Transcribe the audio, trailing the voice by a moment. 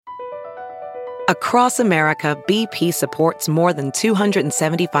Across America, BP supports more than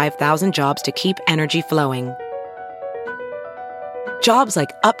 275,000 jobs to keep energy flowing. Jobs like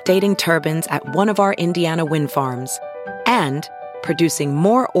updating turbines at one of our Indiana wind farms and producing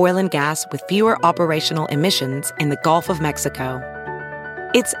more oil and gas with fewer operational emissions in the Gulf of Mexico.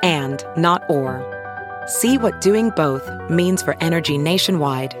 It's and, not or. See what doing both means for energy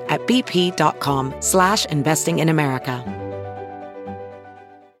nationwide at bp.com/investing in America.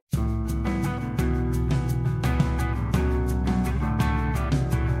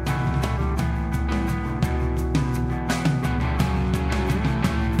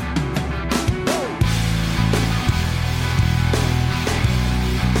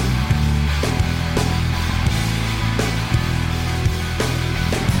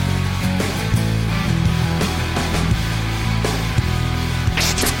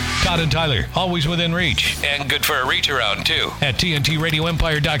 And Tyler, always within reach. And good for a reach around, too. At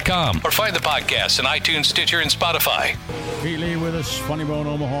TNTRadioEmpire.com. Or find the podcast on iTunes, Stitcher, and Spotify. Pete Lee with us, Funny Bone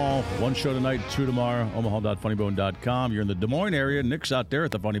Omaha. One show tonight, two tomorrow. Omaha.funnybone.com. You're in the Des Moines area. Nick's out there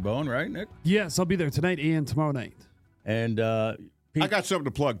at the Funny Bone, right, Nick? Yes, I'll be there tonight and tomorrow night. And Pete, I got something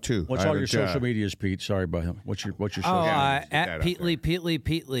to plug, too. What's all your social medias, Pete? Sorry, but what's your social media? At Pete Lee.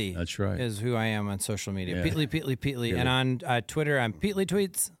 That's right. Is who I am on social media. Yeah. Pete Lee. And on Twitter, I'm Pete Lee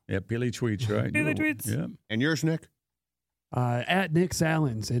Tweets. Yeah, Pete Lee Tweets, right? Pete Lee Tweets. Yeah. And yours, Nick? At Nick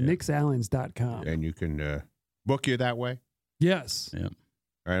Sallins and nicksallins.com. And you can book you that way? Yes. Yeah. All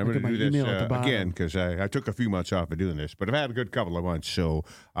right, I'm going to do this again because I took a few months off of doing this, but I've had a good couple of months. So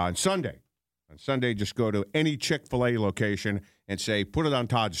on Sunday, just go to any Chick-fil-A location and say, put it on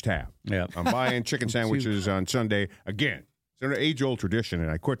Todd's tab. Yeah. I'm buying chicken sandwiches on Sunday again. It's an age-old tradition, and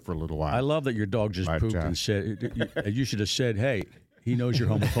I quit for a little while. I love that your dog just pooped and said, you should have said, hey, he knows you're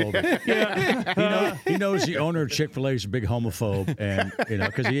homophobic. Yeah. He knows the owner of Chick-fil-A is a big homophobe, and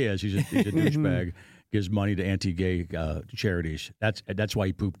because he is. He's a douchebag. Gives money to anti-gay charities. That's why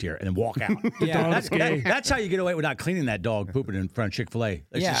he pooped here, and then walk out. Yeah, that's how you get away without cleaning that dog pooping in front of Chick-fil-A.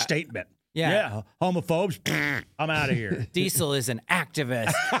 It's a statement. Yeah. Homophobes, I'm out of here. Diesel is an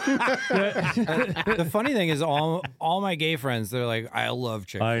activist. The funny thing is, all my gay friends, they're like, I love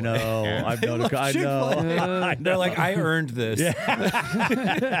Chick-fil-A. I know. I've known. I know. They're like, I earned this.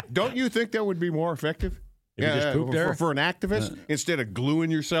 Yeah. Don't you think that would be more effective? If you just poop there? For an activist, instead of gluing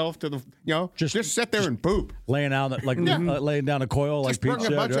yourself to the, just sit there and poop. Laying out, laying down a coil just like Pete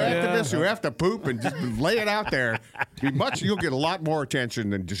bring a bunch of right? activists who have to poop and just lay it out there. You'll get a lot more attention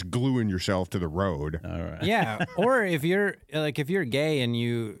than just gluing yourself to the road. All right. Yeah, or if you're gay and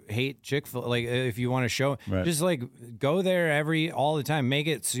you hate Chick-fil-A, like if you want to show, just like go there all the time, make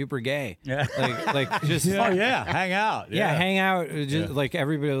it super gay. Yeah, like just hang out. Yeah, hang out. Just like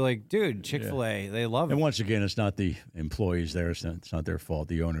everybody, like dude, Chick-fil-A, they love it. And once again, it's not the employees there. It's not their fault.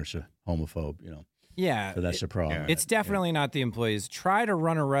 The owner's a homophobe, Yeah. So that's the problem. It's definitely not the employees. Try to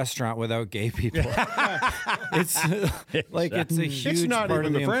run a restaurant without gay people. It's like it's a huge It's not part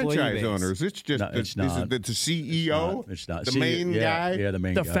even of the franchise owners. It's just it's not. the CEO. It's not. The main guy. Yeah, the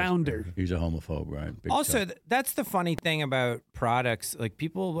main guy. The founder. He's a homophobe, right? Big also, time. that's the funny thing about products. Like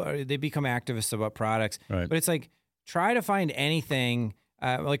people, they become activists about products. Right. But it's like, try to find anything.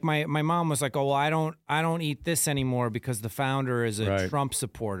 Like my mom was like, oh, well, I don't eat this anymore because the founder is a Trump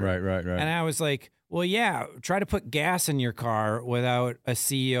supporter. Right. And I was like, well, yeah, try to put gas in your car without a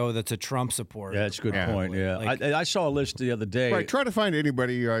CEO that's a Trump supporter. Yeah, that's a good point. Yeah, I saw a list the other day. Right, try to find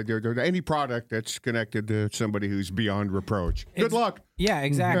anybody, any product that's connected to somebody who's beyond reproach. Good luck. Yeah,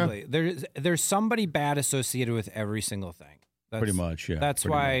 exactly. Yeah. There's somebody bad associated with every single thing. Pretty much, yeah. That's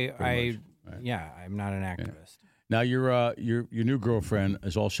why I'm not an activist. Yeah. Now your new girlfriend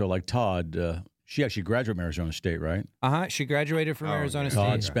is also like Todd. She actually graduated from Arizona State, right? She graduated from Arizona State.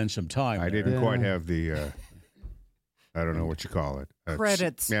 Todd spent some time. I didn't quite have the. I don't know what you call it.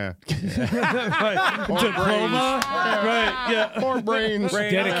 Credits. Yeah. Diploma. Right. Yeah. Or brains.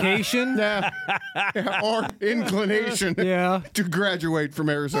 Dedication. Yeah. Or inclination. To graduate from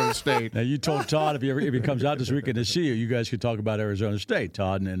Arizona State. Now you told Todd if he comes out this weekend to see you guys could talk about Arizona State.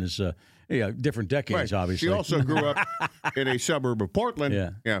 Todd and his different decades, obviously. She also grew up in a suburb of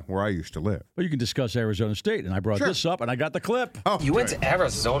Portland. Yeah, where I used to live. Well, you can discuss Arizona State, and I brought this up, and I got the clip. Oh, you went to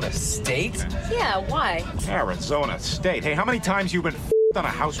Arizona State? Yeah, why? Arizona State. Hey, how many times you been on a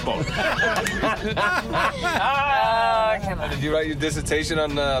houseboat? Did you write your dissertation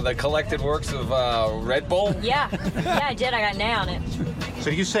on the collected works of Red Bull? Yeah, I did. I got an A on it. So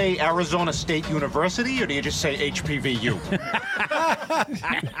do you say Arizona State University, or do you just say HPVU?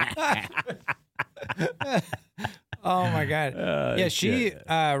 Oh my God! Yeah, she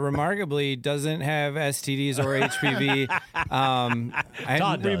remarkably doesn't have STDs or HPV.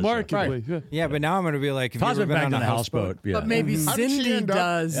 Todd does. Remarkably. Right. Yeah, but now I'm going to be like, have Todd's you ever been been back on on a a houseboat. Yeah. But maybe Cindy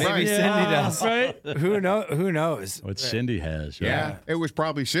does. Maybe Cindy does. Right? Who knows? What Cindy has. Right? Yeah, it was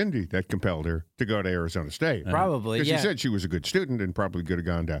probably Cindy that compelled her to go to Arizona State. Probably, Because yeah. she said she was a good student and probably could have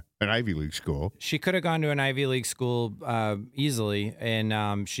gone to an Ivy League school. She could have gone to an Ivy League school easily,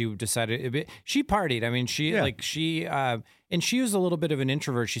 and she decided she partied. I mean, and she was a little bit of an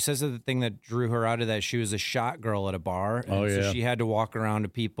introvert. She says that the thing that drew her out of that, she was a shot girl at a bar, and so she had to walk around to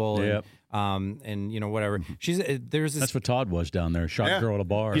people, and whatever. That's what Todd was down there, shot girl at a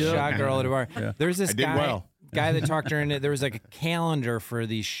bar. Shot girl at a bar. Yeah. There's this I did well. guy that talked her into. There was like a calendar for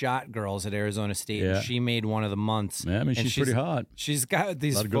these shot girls at Arizona State, and she made one of the months. Yeah, I mean, she's pretty hot. She's got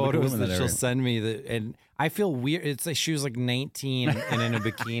these A lot of good-looking photos women in that that she'll area. send me, and I feel weird. It's like she was like 19 and in a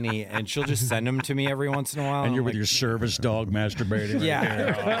bikini, and she'll just send them to me every once in a while. And you're I'm with like, your service dog masturbating. right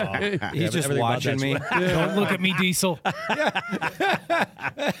Yeah. there. He's just everything about watching me. Don't look at me, Diesel.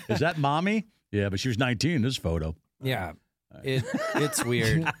 Is that mommy? Yeah, but she was 19 in this photo. Yeah. It's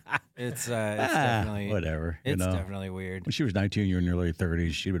weird. It's definitely whatever. It's definitely weird. When she was 19, you were in your early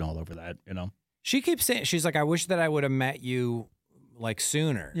 30s. She'd been all over that, She keeps saying, she's like, I wish that I would have met you like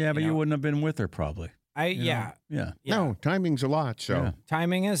sooner. Yeah, but you wouldn't have been with her probably. Yeah. No, timing's a lot. So Yeah.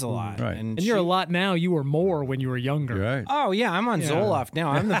 Timing is a lot. Right. And you're a lot now. You were more when you were younger. You're right. Oh yeah, I'm on Zoloft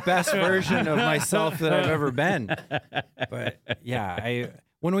now. I'm the best version of myself that I've ever been. But yeah,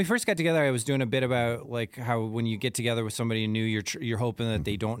 when we first got together, I was doing a bit about like how when you get together with somebody new, you're hoping that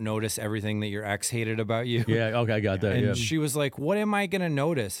they don't notice everything that your ex hated about you. Yeah, okay, I got that. And she was like, "What am I gonna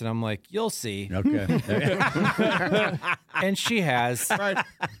notice?" And I'm like, "You'll see." Okay. And she has. right.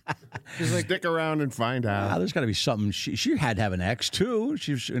 She's like, stick around and find out. There's got to be something. She had to have an ex too.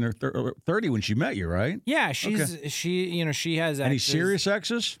 She was in her 30 when she met you, right? Yeah, she has. Any exes. serious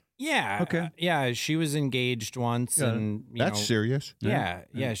exes? Yeah. Okay. Yeah, she was engaged once, and That's serious. Yeah.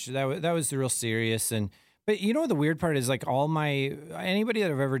 That was real serious, but the weird part is like anybody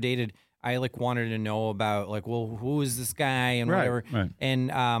that I've ever dated, I like wanted to know about like, well, who is this guy and whatever, right.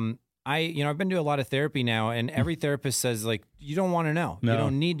 And I've been to a lot of therapy now, and every therapist says like, you don't want to know, No. you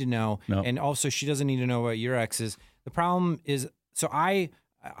don't need to know, No. and also she doesn't need to know about your exes. The problem is, so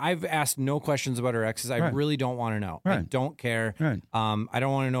I've asked no questions about her exes. I Right. really don't want to know. I Right. don't care. Right. I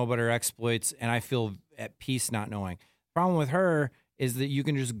don't want to know about her exploits, and I feel at peace not knowing. Problem with her is that you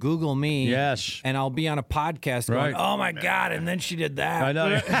can just Google me, Yes. and I'll be on a podcast going, Right. "Oh my God!" And then she did that. I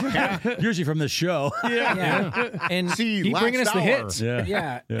know. Usually from the show. Yeah. And See, Keep bringing us the hits. Yeah.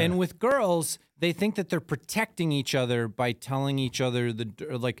 yeah. And with girls, they think that they're protecting each other by telling each other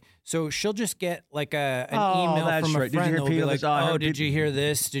so she'll just get like an email that's from a right. Did you friend hear that will be Peter? like, I "Oh, heard did Peter- you hear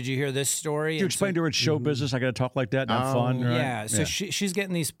this? Did you hear this story?" You And explain to her it's show business. I got to talk like that, not fun. Right? Yeah, so she's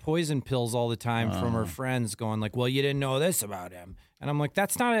getting these poison pills all the time from her friends, going like, "Well, you didn't know this about him," and I'm like,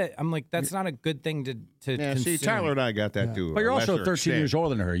 "That's not a good thing to Yeah, consume." see, Tyler and I got that too. But you're also 13 years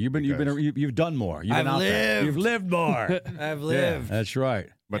older than her. You've done more. You've been I've out there. lived. You've lived more. I've Yeah, lived. that's right.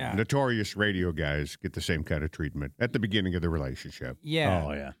 But Yeah. notorious radio guys get the same kind of treatment at the beginning of the relationship. Yeah.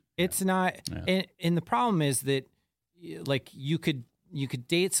 Oh yeah. It's not, and the problem is that, like, you could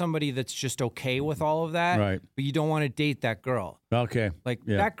date somebody that's just okay with all of that, Right. but you don't want to date that girl. Okay. Like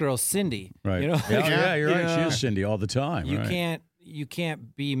Yeah. that girl's Cindy, Right. You know, Yeah, you're right. She is Cindy all the time. you right.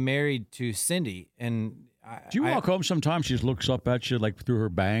 can't be married to Cindy. And Do you walk home sometimes? She just looks up at you like through her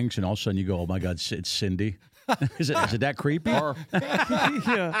bangs, and all of a sudden you go, "Oh my God, it's Cindy." Is it that creepy? Or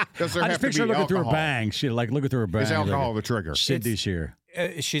Yeah. does there I have just to picture her be looking through her alcohol? bangs. She like looking through her bangs. Is alcohol like, the trigger? Cindy's here.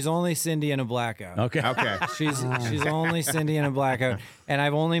 she's only Cindy in a blackout. Okay. Okay. She's only Cindy in a blackout, and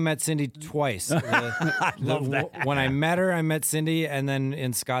I've only met Cindy twice. When I met her, I met Cindy, and then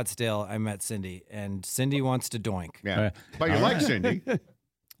in Scottsdale, I met Cindy, and Cindy wants to doink. Yeah. But you like Cindy.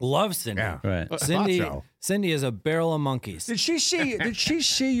 Love Cindy. Yeah. Right. Cindy. Thought so. Cindy is a barrel of monkeys. Did she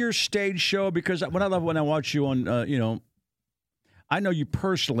see your stage show? Because what I love when I watch you on, I know you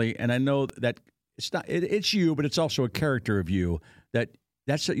personally, and I know that it's not it's you, but it's also a character of you.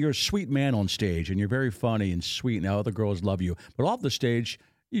 You're a sweet man on stage, and you're very funny and sweet, and other girls love you. But off the stage,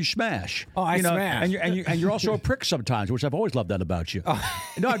 you smash. Oh, I smash. and you're also a prick sometimes, which I've always loved that about you.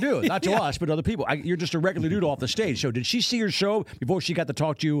 No, I do. Not to us, but other people. You're just a regular dude off the stage. So did she see your show before she got to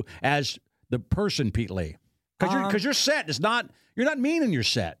talk to you as the person, Pete Lee? Because your set is not. You're not mean in your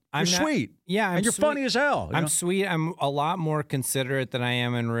set. You're sweet. Yeah, I'm and you're sweet. funny as hell. you I'm know? sweet. I'm a lot more considerate than I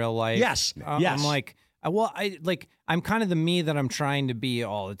am in real life. Yes, yes. I'm like, I'm kind of the me that I'm trying to be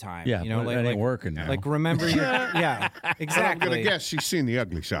all the time. Yeah, you know, but that ain't working now. Like, remember your, yeah, exactly. I'm going to guess she's seen the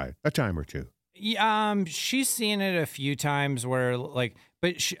ugly side a time or two. She's seen it a few times where but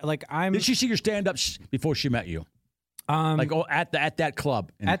Did she see your stand-ups before she met you? At that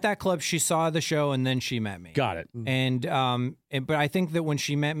club. At that club, she saw the show and then she met me. Got it. And but I think that when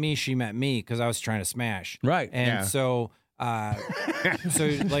she met me because I was trying to smash. Right. And so I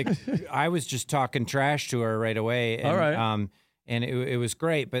was just talking trash to her right away. And, all right. And it was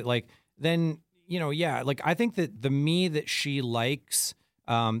great. But then, I think that the me that she likes,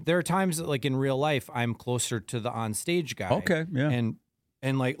 there are times that in real life, I'm closer to the onstage guy. Okay. Yeah.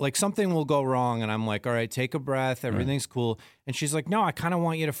 And like something will go wrong and I'm like, all right, take a breath. Everything's cool. And she's like, no, I kind of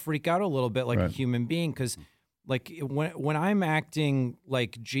want you to freak out a little bit like a human being. Cause when I'm acting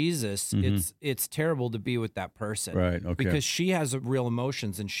like Jesus, it's terrible to be with that person. Right. Okay. Because she has real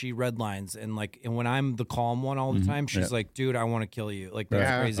emotions and she redlines. And when I'm the calm one all the time, she's like, dude, I want to kill you.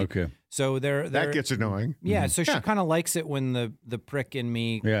 That's crazy. Okay. So that gets annoying. Yeah. So she kind of likes it when the prick in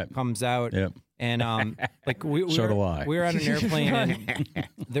me comes out. Yeah. And we were on an airplane and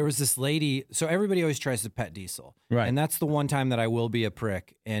there was this lady. So everybody always tries to pet Diesel, right? And that's the one time that I will be a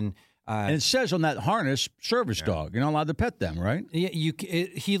prick. And it says on that harness, service dog. You're not allowed to pet them, right? Yeah,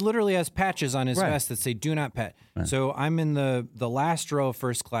 he literally has patches on his vest that say "Do not pet." Right. So I'm in the last row of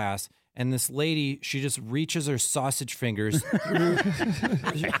first class. And this lady, she just reaches her sausage fingers through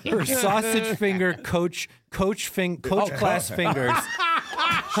her sausage finger coach class fingers.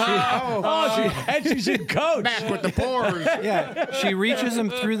 And she's in coach. Back with the pores. Yeah, she reaches him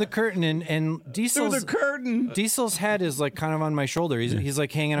through the curtain, and Diesel's through the curtain. Diesel's head is kind of on my shoulder. He's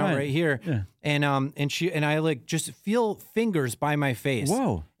hanging out right here, and I just feel fingers by my face.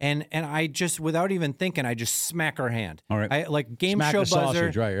 Whoa! And I just without even thinking, I just smack her hand. All right, I game smack show buzzer,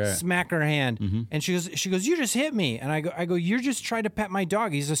 sausage, right. Smack her hand, and she goes, you just hit me, and I go, you're just trying to pet my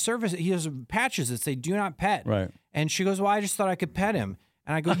dog. He has patches that say "Do not pet." Right. And she goes, well, I just thought I could pet him.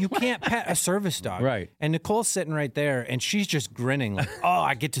 And I go, you can't pet a service dog. Right. And Nicole's sitting right there, and she's just grinning oh,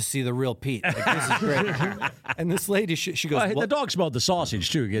 I get to see the real Pete. This is great. And this lady, she goes, the dog smelled the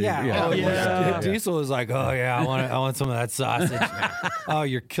sausage, too. Diesel was like, oh, yeah, I want some of that sausage. Oh,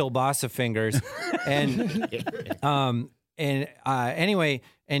 your kielbasa fingers. Anyway,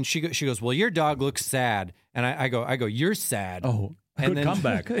 and she goes, well, your dog looks sad. And I go, you're sad. Oh. And good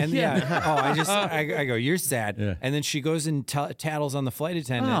comeback. And I go, you're sad. Yeah. And then she goes and tattles on the flight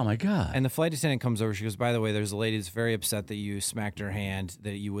attendant. Oh my God. And the flight attendant comes over. She goes, by the way, there's a lady that's very upset that you smacked her hand,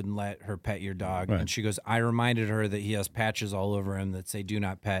 that you wouldn't let her pet your dog. Right. And she goes, I reminded her that he has patches all over him that say do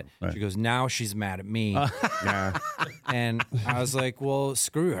not pet. Right. She goes, now she's mad at me. And I was like, well,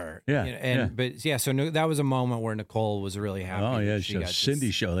 screw her. Yeah. But so that was a moment where Nicole was really happy. Oh yeah, she got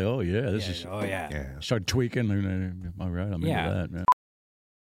Cindy show. This is. Oh yeah. Start tweaking. All right, I'm into that. Yeah.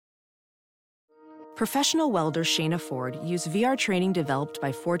 Professional welder Shayna Ford used VR training developed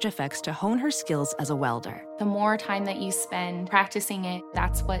by ForgeFX to hone her skills as a welder. The more time that you spend practicing it,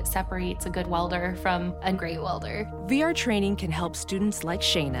 that's what separates a good welder from a great welder. VR training can help students like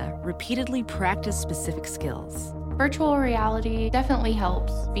Shayna repeatedly practice specific skills. Virtual reality definitely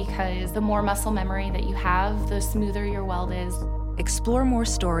helps because the more muscle memory that you have, the smoother your weld is. Explore more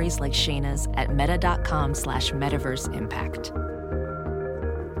stories like Shayna's at meta.com/metaverseimpact.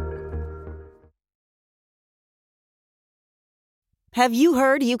 Have you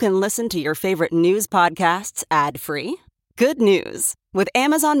heard you can listen to your favorite news podcasts ad-free? Good news! With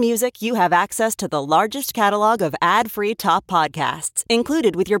Amazon Music, you have access to the largest catalog of ad-free top podcasts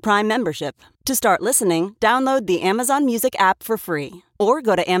included with your Prime membership. To start listening, download the Amazon Music app for free or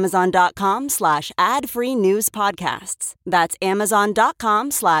go to amazon.com/ad-free news podcasts. That's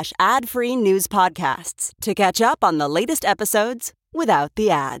amazon.com/ad-free news podcasts to catch up on the latest episodes without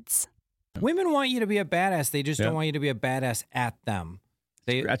the ads. Women want you to be a badass. They just don't want you to be a badass at them.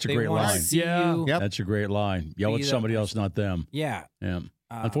 That's a great line. That's a great line. Yell at somebody else, not them. Yeah.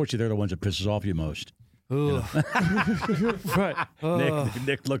 Unfortunately, they're the ones that pisses off you most. Right.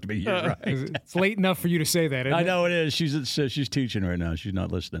 Nick looked at me. You're right. It's late enough for you to say that. I know it is. She's teaching right now. She's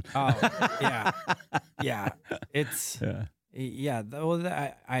not listening. Oh, yeah. It's Well,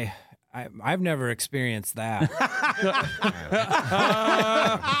 I've never experienced that.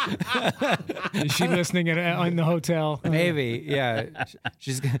 Is she listening in the hotel? Maybe, yeah.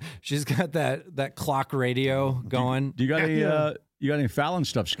 She's got that clock radio going. Do you got any Fallon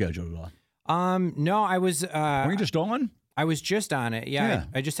stuff scheduled on? No, I was. Were you just on? I was just on it. Yeah.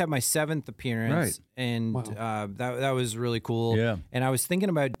 I just had my 7th appearance, and that was really cool. Yeah. And I was thinking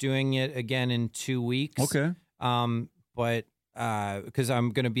about doing it again in 2 weeks. Okay. But because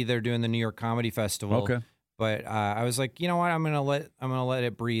I'm going to be there doing the New York Comedy Festival. Okay. But I was like, you know what? I'm gonna let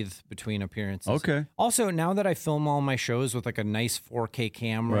it breathe between appearances. Okay. Also, now that I film all my shows with like a nice 4K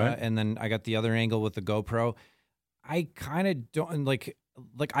camera, Right. and then I got the other angle with the GoPro, I kind of don't like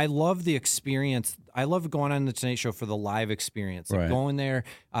I love the experience. I love going on the Tonight Show for the live experience. Like Right. going there.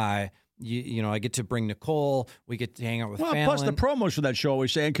 You know, I get to bring Nicole. We get to hang out with Fallon. Plus the promos for that show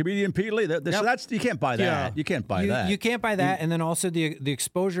always saying comedian Pete Lee. That's you can't buy that. Yeah. You can't buy that. You can't buy that. And then also the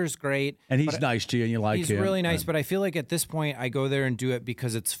exposure is great. And he's nice to you, and you like he's him. He's really nice, Right. but I feel like at this point I go there and do it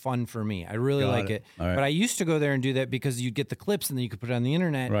because it's fun for me. I really Got like it. it. All right. But I used to go there and do that because you'd get the clips and then you could put it on the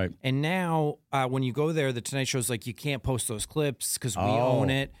internet. Right. And now when you go there, the Tonight Show's like, you can't post those clips because we own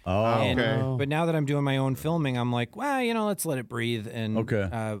it. Oh, And, okay. But now that I'm doing my own filming, I'm like, well, you know, let's let it breathe. And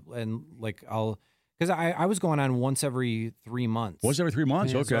and like because I was going on once every 3 months. Once every 3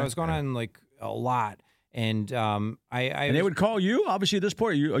 months? Yeah, Okay. So I was going on like a lot. And And they would call you. Obviously, at this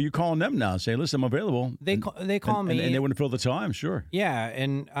point, are you calling them now, saying, "Listen, I'm available." They call me, and they wouldn't fill the time. Sure. Yeah,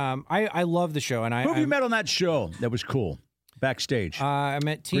 and I love the show, and Who have you met on that show that was cool backstage? I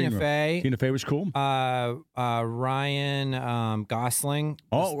met Tina Green room. Fey. Tina Fey was cool. Ryan Gosling.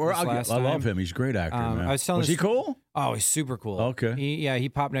 I love time. him. He's a great actor. Man. I was telling he cool? Oh, he's super cool. Okay. He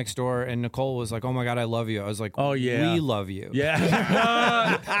popped next door, and Nicole was like, "Oh my God, I love you." I was like, "Oh yeah, we love you."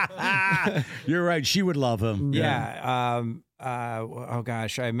 Yeah, you're right. She would love him. Yeah. Oh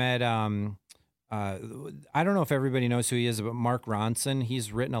gosh, I met. I don't know if everybody knows who he is, but Mark Ronson.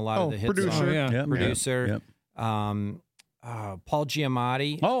 He's written a lot of the hit producer. songs. Yep, Producer. Yep. Paul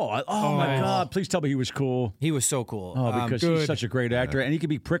Giamatti. Oh my God! Please tell me he was cool. He was so cool. Oh, because he's such a great actor, and he can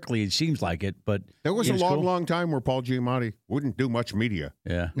be prickly. It seems like it, but There was he a is long, cool. long time where Paul Giamatti wouldn't do much media.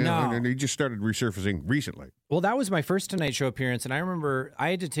 Yeah. No. And he just started resurfacing recently. Well, that was my first Tonight Show appearance, and I remember I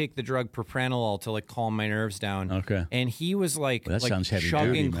had to take the drug propranolol to like calm my nerves down. Okay. And he was like, Well, that sounds heavy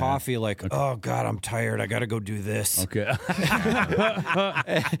chugging duty, man. coffee, like, oh God, I'm tired. I got to go do this. Okay.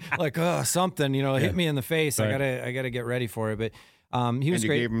 Like, oh, something, you know, hit me in the face. Right. I gotta get ready for it. But he was you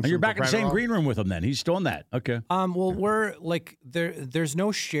great. gave him And you're some back in the same propranolol? green room with him. Then he's doing that. Okay. Well, we're like there's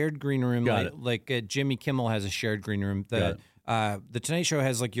no shared green room. Got Like Jimmy Kimmel has a shared green room. Got The Tonight Show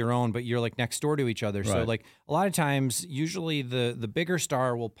has like your own, but you're like next door to each other. So Right. like a lot of times, usually the bigger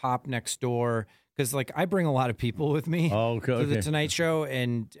star will pop next door because like I bring a lot of people with me Oh, okay, to the okay. Tonight Show,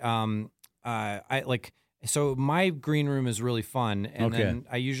 and I like so my green room is really fun, and Okay. then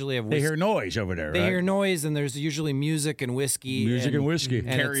I usually have They whiskey. hear noise over there. They right? hear noise, and there's usually music and whiskey. Music and whiskey. and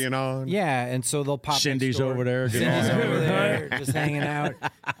it's- Carrying on. Yeah, and so they'll pop. Cindy's next door. over there. Cindy's getting over on. there, just hanging out.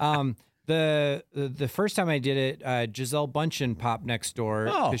 The first time I did it, Giselle Bundchen popped next door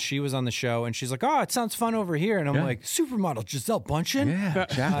Oh. because she was on the show, and she's like, "Oh, it sounds fun over here," and I'm Yeah. like, "Supermodel Giselle Bundchen." Yeah,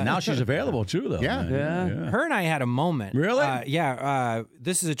 exactly. Now she's available too, though. Yeah. man. Her and I had a moment. Really? Yeah.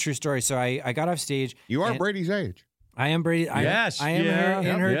 This is a true story. So I got off stage. You are and Brady's age. I am Brady. Yes. I am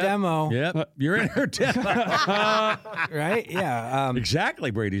in her Yep. demo. Yep. You're in her demo. Right? Yeah.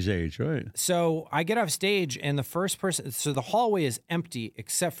 Exactly Brady's age, right? So I get off stage, and the first person, so the hallway is empty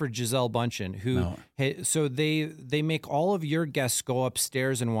except for Giselle Bundchen, who, so they make all of your guests go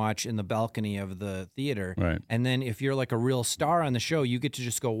upstairs and watch in the balcony of the theater. Right. And then if you're like a real star on the show, you get to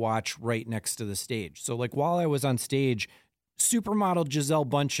just go watch right next to the stage. So like while I was on stage, supermodel Giselle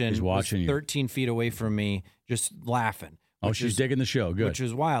Bundchen She's watching was you. 13 feet away from me, just laughing. Oh, which she's is- digging the show. Good. Which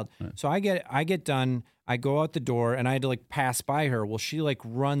is wild. So I get done. I go out the door, and I had to like pass by her. Well, she like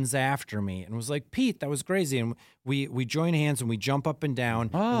runs after me and was like, "Pete, that was crazy." And we join hands and we jump up and down.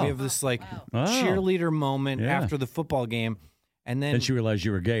 And we have this like cheerleader moment Yeah. after the football game. And then Then she realized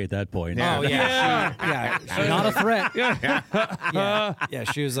you were gay at that point. oh yeah, she, Not a threat. yeah.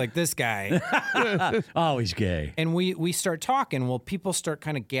 She was like, "This guy." Oh, he's gay. And we start talking. Well, people start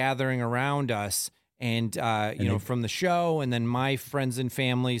kind of gathering around us, and you know, from the show, and then my friends and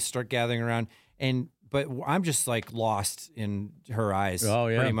family start gathering around, but I'm just like lost in her eyes. Oh,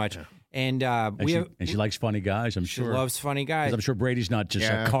 yeah. Pretty much. And She likes funny guys, I'm she sure. loves funny 'Cause guys. I'm sure Brady's not just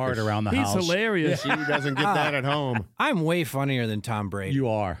Yeah, a card 'cause around the He's house. hilarious. She doesn't get that at home. I'm way funnier than Tom Brady. You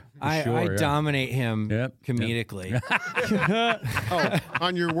are. for I sure, yeah. dominate him Yep, yep. comedically. Oh,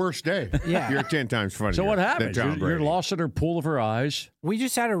 on your worst day, Yeah. you're 10 times funnier. So what than happens? Tom You're Brady. lost at her pool of her eyes. We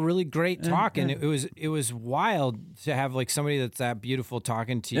just had a really great talk, and it was wild to have like somebody that's that beautiful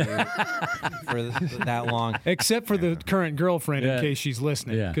talking to you for that long. Except for the current girlfriend, Yeah. in case she's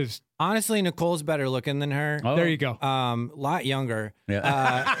listening. Yeah. Because Honestly, Nicole's better looking than her. Oh. there you go. Lot younger.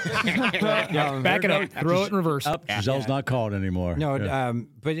 Yeah. Back it up. Throw it in reverse. Giselle's not called anymore. No, Yeah.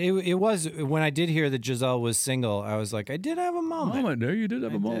 but it was when I did hear that Giselle was single. I was like, I did have a moment. Moment there, you did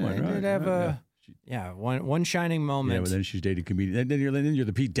have a moment. I right, did have right, a Yeah, one shining moment. Yeah, but then she's dating comedian. Then you're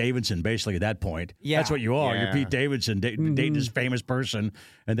the Pete Davidson, basically, at that point. Yeah. That's what you are. Yeah. You're Pete Davidson, dating this famous person.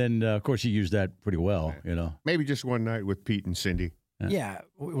 And then, of course, you use that pretty well, you know. Maybe just one night with Pete and Cindy. Yeah,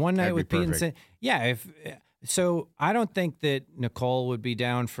 one night That'd with be Pete and perfect. Cindy. Yeah, so I don't think that Nicole would be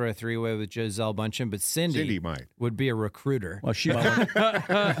down for a three-way with Gisele Bundchen, but Cindy might. would be a recruiter. Well, she might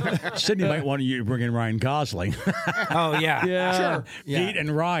Cindy might want you to bring in Ryan Gosling. Oh, yeah. Sure. Yeah. Pete and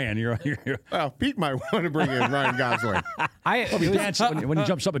Ryan. You're Well, Pete might want to bring in Ryan Gosling. when he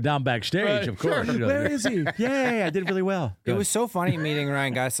jumps up and down backstage, Right, of course. sure. You know. Where is he? Yay, I did really well. It was so funny meeting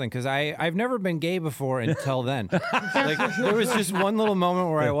Ryan Gosling because I've never been gay before until then. Like there was just one little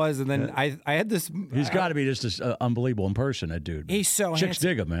moment where I was, and then I had this. He's got to be just this unbelievable in person, that dude. He's so Chicks handsome.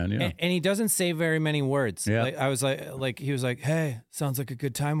 dig him, man. Yeah. And he doesn't say very many words. Yeah. Like, I was like he was like, "Hey, sounds like a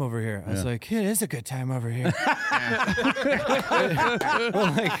good time over here." I was like, "It is a good time over here."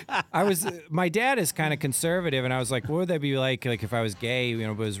 My dad is kind of conservative, and I was like, "What would that be like if I was gay? You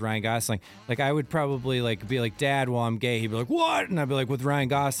know, but it was Ryan Gosling? Like, I would probably be like, Dad, well, I'm gay." He'd be like, "What?" And I'd be like, "With Ryan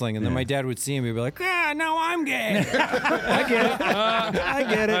Gosling." And then my dad would see him. He'd be like, "No, I'm gay." I get it. I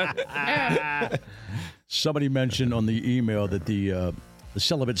get it. Somebody mentioned on the email that the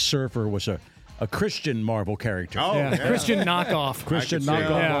celibate surfer was a Christian Marvel character. Oh, Yeah, Christian knockoff. Christian I could see knockoff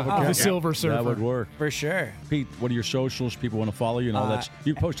that. Yeah, Marvel of the character. Silver Surfer. That would work. For sure. Pete, what are your socials? People want to follow you and all that.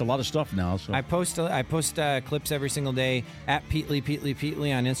 You post a lot of stuff now. So I post clips every single day at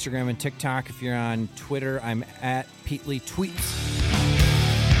Peatly on Instagram and TikTok. If you're on Twitter, I'm at Peatly Tweets.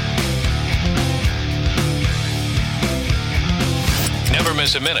 Never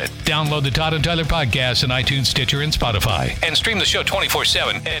miss a minute. Download the Todd and Tyler podcast on iTunes, Stitcher, and Spotify. And stream the show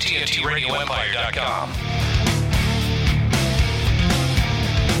 24/7 at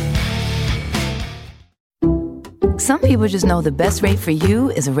TNTRadioEmpire.com. Some people just know the best rate for you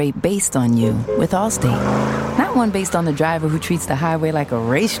is a rate based on you with Allstate. Not one based on the driver who treats the highway like a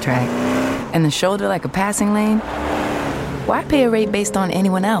racetrack and the shoulder like a passing lane. Why pay a rate based on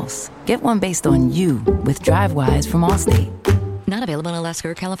anyone else? Get one based on you with DriveWise from Allstate. Not available in Alaska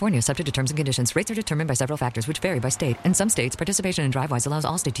or California, subject to terms and conditions. Rates are determined by several factors, which vary by state. In some states, participation in DriveWise allows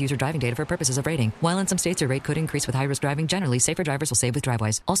Allstate to use your driving data for purposes of rating. While in some states, your rate could increase with high-risk driving. Generally, safer drivers will save with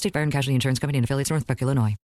DriveWise. Allstate Fire and Casualty Insurance Company and affiliates, Northbrook, Illinois.